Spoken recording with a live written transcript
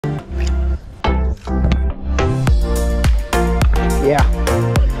Yeah.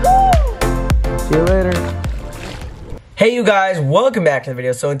 See you later. Hey you guys, welcome back to the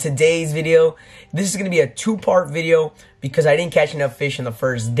video. So in today's video, this is going to be a two-part video because I didn't catch enough fish on the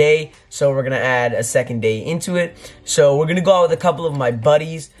first day, so we're going to add a second day into it. So we're going to go out with a couple of my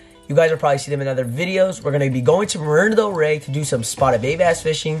buddies. You guys will probably see them in other videos. We're going to be going to Marina del Rey to do some spotted bay bass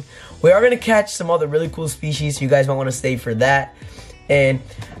fishing. We are going to catch some other really cool species, so you guys might want to stay for that. And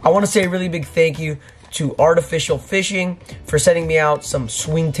I want to say a really big thank you to Artificial Fishing for sending me out some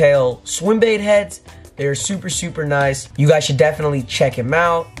swingtail swim bait heads. They're super, super nice. You guys should definitely check them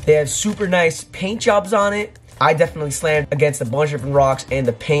out. They have super nice paint jobs on it. I definitely slammed against a bunch of different rocks and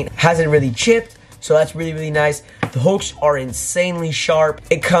the paint hasn't really chipped. So that's really, really nice. The hooks are insanely sharp.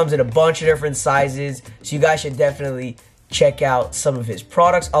 It comes in a bunch of different sizes. So you guys should definitely check out some of his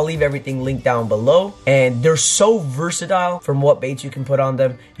products. I'll leave everything linked down below. And they're so versatile from what baits you can put on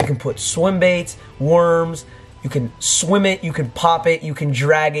them. You can put swim baits, worms, you can swim it, you can pop it, you can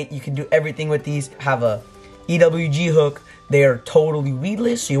drag it, you can do everything with these. Have a EWG hook. They are totally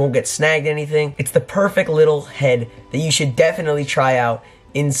weedless, so you won't get snagged anything. It's the perfect little head that you should definitely try out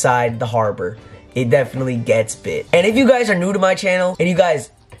inside the harbor. It definitely gets bit. And if you guys are new to my channel and you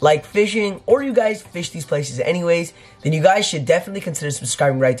guys like fishing or you guys fish these places anyways, then you guys should definitely consider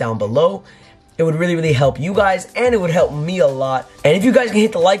subscribing right down below. It would really, really help you guys, and it would help me a lot. And if you guys can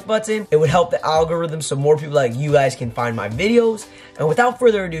hit the like button, it would help the algorithm so more people like you guys can find my videos. And without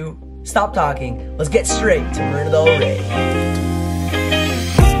further ado, stop talking. Let's get straight to Marina del Rey.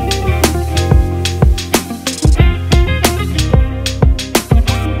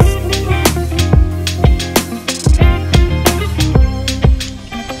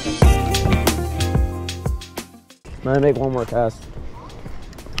 I'm gonna make one more cast.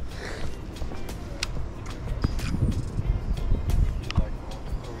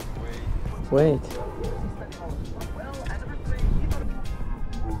 Wait.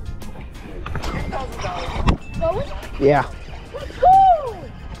 Yeah.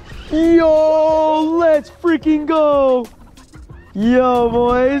 Yo, let's freaking go. Yo,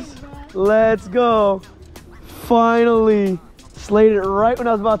 boys. Let's go. Finally. Slayed it right when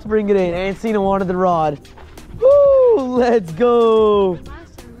I was about to bring it in. Ancina wanted the rod. Woo, let's go.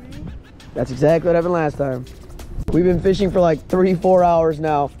 That's exactly what happened last time. We've been fishing for like 3-4 hours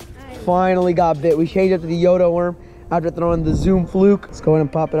now. Finally got bit. We changed up to the Yoda worm after throwing the Zoom fluke. Let's go ahead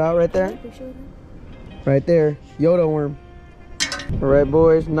and pop it out right there. Right there, Yoda worm. All right,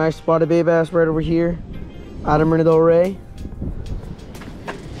 boys, nice spotted bay bass right over here out of Marina del Rey.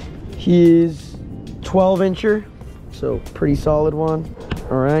 He is 12-incher, so pretty solid one.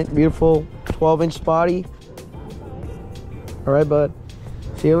 All right, beautiful 12-inch spotty. All right, bud.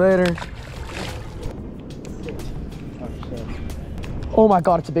 See you later. Oh my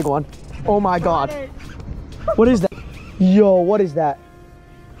God, it's a big one. Oh my God. What is that? Yo, what is that?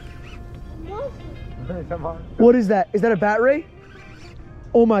 What is that? Is that a bat ray?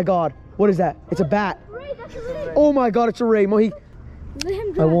 Oh my God. What is that? It's a bat. Oh my God, it's a ray. Mohi. Let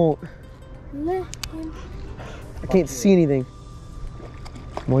him I won't. Let him. I can't see anything.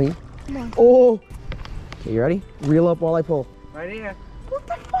 Mohi. Come on. Oh. Okay, you ready? Reel up while I pull. Right here. What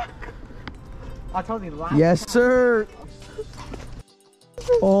the fuck? I told you last. Yes, sir.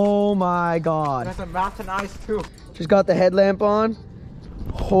 Oh my God. That's a mountain ice too. Just got the headlamp on.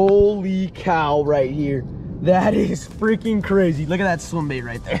 Holy cow right here. That is freaking crazy. Look at that swim bait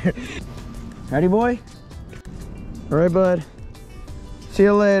right there. Ready, boy? All right, bud. See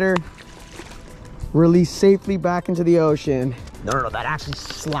you later. Release safely back into the ocean. No, that actually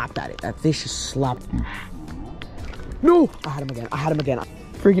slapped at it. That fish just slapped. No, I had him again. I had him again.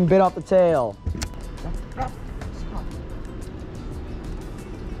 Freaking bit off the tail.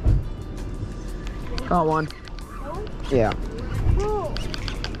 Got one. Yeah.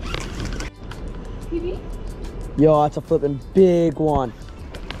 Yo, that's a flipping big one.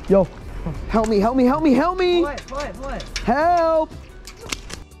 Yo, help me, help me, help me, help me. What? Help.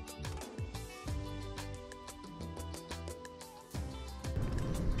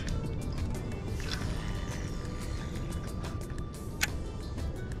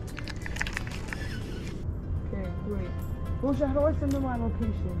 Okay, great. Who's the horse into my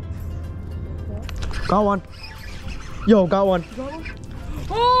location? Got one. Yo, got one.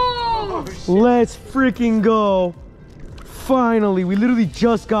 Oh! Let's freaking go. Finally, we literally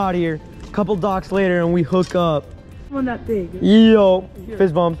just got here. A couple docks later and we hook up. One that big. Yo,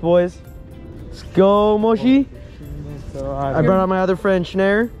 fist bumps, boys. Let's go, Moshi. I brought out my other friend,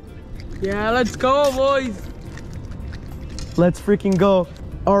 Schneer. Yeah, let's go, boys. Let's freaking go.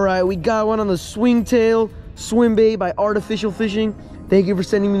 All right, we got one on the swingtail swim bait by Artificial Fishing. Thank you for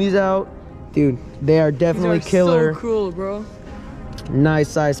sending me these out. Dude, they are definitely These are killer. so cool, bro. Nice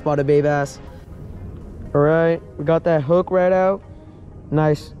size spotted bay bass. All right, we got that hook right out.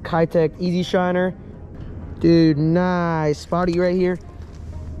 Nice Kitech Easy Shiner. Dude, nice spotty right here.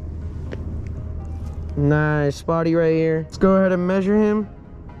 Nice spotty right here. Let's go ahead and measure him.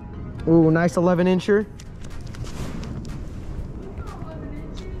 Ooh, nice 11-incher.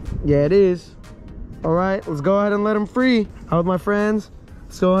 Yeah, it is. All right, let's go ahead and let him free. Out with my friends.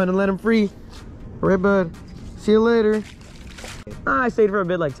 Let's go ahead and let him free. All right, bud. See you later. I stayed for a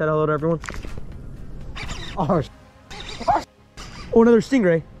bit, like said hello to everyone. Oh, another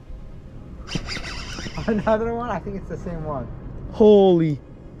stingray. Another one? I think it's the same one. Holy.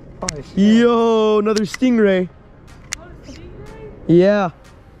 Holy shit. Yo, another stingray. Yeah.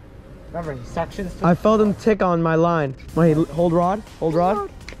 Remember, he sections. I felt him tick on my line. Wait, hold rod. Hold rod.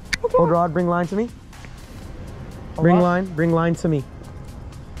 Hold rod. Bring line to me. Bring line. Bring line to me.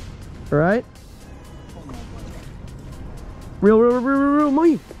 All right. Reel,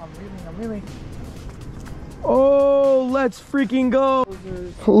 Mike. I'm reeling. Oh, let's freaking go.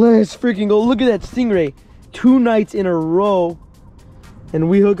 Let's freaking go. Look at that stingray. 2 nights in a row. And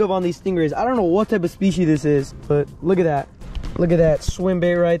we hook up on these stingrays. I don't know what type of species this is, but look at that. Look at that swim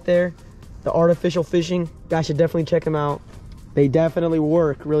bait right there. The artificial fishing. Guys should definitely check them out. They definitely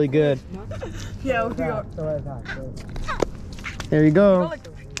work really good. Yeah, we go. There you go.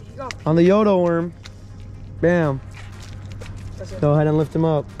 On the Yodo worm. Bam. Go ahead and lift him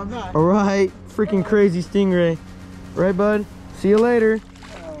up. All right. Freaking crazy stingray. Right, bud? See you later.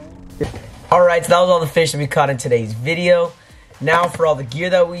 All right, so that was all the fish that we caught in today's video. Now for all the gear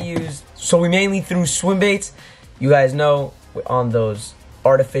that we used. So we mainly threw swim baits. You guys know on those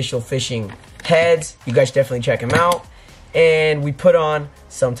artificial fishing heads. You guys should definitely check them out. And we put on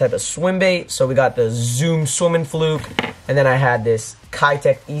some type of swim bait. So we got the Zoom Swimming Fluke. And then I had this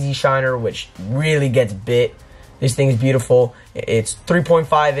Kitech Easy Shiner, which really gets bit. This thing is beautiful. It's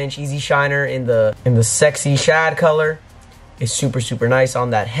 3.5-inch Easy Shiner in the sexy shad color. It's super nice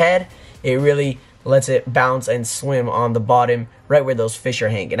on that head. It really lets it bounce and swim on the bottom, right where those fish are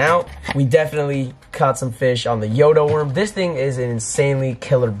hanging out. We definitely caught some fish on the Yodo worm. This thing is an insanely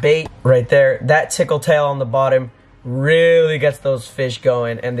killer bait right there. That tickle tail on the bottom really gets those fish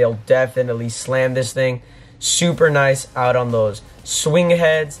going, and they'll definitely slam this thing. Super nice out on those swing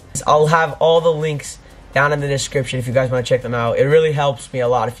heads. I'll have all the links down in the description if you guys want to check them out. It really helps me a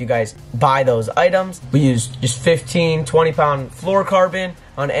lot if you guys buy those items. We use just 15, 20-pound fluorocarbon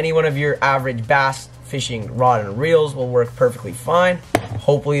on any one of your average bass fishing rod and reels will work perfectly fine.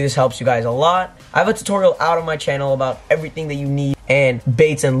 Hopefully this helps you guys a lot. I have a tutorial out on my channel about everything that you need and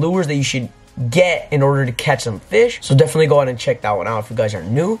baits and lures that you should get in order to catch some fish. So definitely go ahead and check that one out if you guys are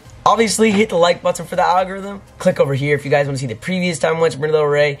new. Obviously, hit the like button for the algorithm. Click over here if you guys want to see the previous time I went to Marina del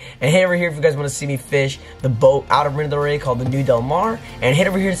Rey. And hit over here if you guys want to see me fish the boat out of Marina del Rey called the New Del Mar. And hit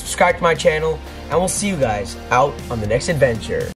over here to subscribe to my channel. And we'll see you guys out on the next adventure.